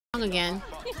song again.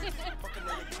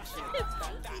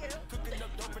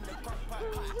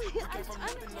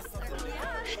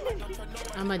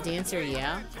 I'm a dancer,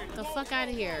 yeah? Get the fuck out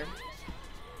of here.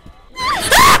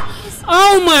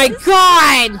 Oh my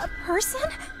god! A person?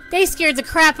 They scared the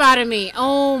crap out of me.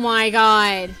 Oh my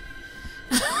god.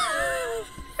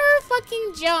 Her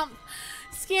fucking jump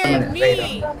scared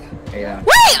me. Yeah.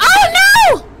 Wait! Oh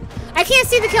no! I can't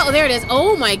see the kill. Oh, there it is.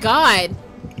 Oh my god.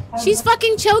 She's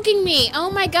fucking choking me.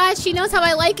 Oh my god, she knows how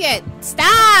I like it.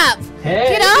 Stop!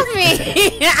 Hey. Get off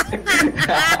me!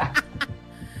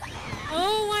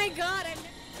 Oh my god.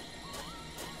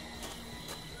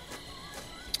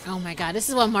 Oh my god, this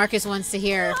is what Marcus wants to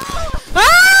hear.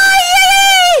 Ah!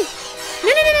 Yay!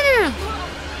 No.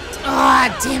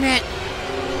 Ah, damn it.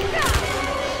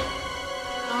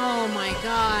 Oh my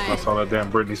god. I saw that damn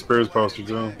Britney Spears poster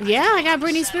too. Yeah, I got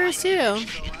Britney Spears too.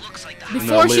 Before You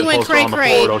know, she Aaliyah went posted on the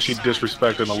cray-cray. floor, though. She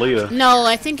disrespecting Aaliyah. No,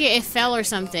 I think it fell or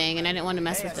something, and I didn't want to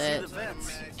mess with it.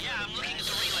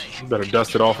 You better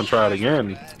dust it off and try it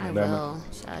again. I Damn will.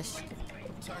 Shush.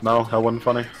 it. No, that wasn't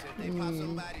funny.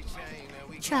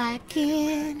 Try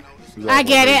again. I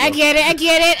get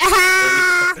it.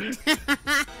 Ah!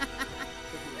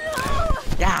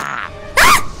 Yeah.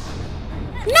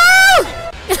 No!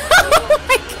 Oh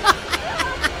my god!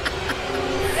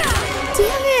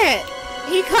 Damn it!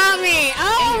 He caught me!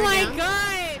 Oh my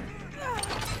god!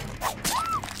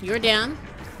 You're down.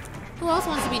 Who else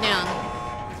wants to be down?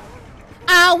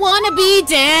 I wanna be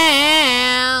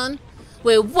down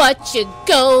with what you're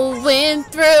going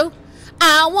through.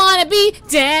 I wanna be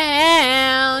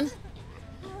down.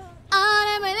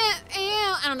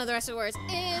 I don't know the rest of the words.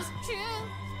 It's true.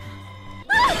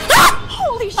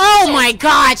 Holy shit! Oh my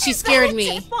god, she scared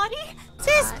me. Body?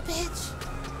 This bitch.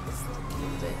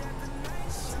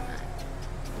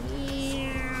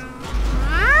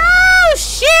 Oh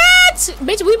shit!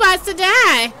 Bitch, we about to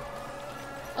die.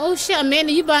 Oh shit,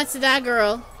 Amanda, you about to die,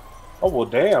 girl. Oh well,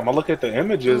 damn! I look at the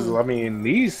images. I mean,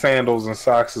 these sandals and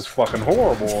socks is fucking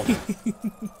horrible.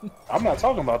 I'm not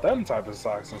talking about them type of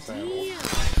socks and sandals. Yeah.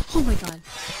 Oh my god.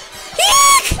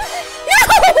 Eek! No!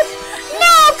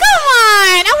 No, come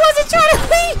on! I wasn't trying to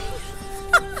leave.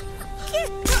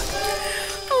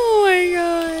 Oh my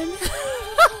god.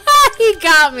 He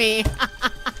got me.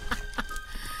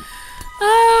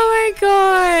 Oh my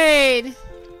god.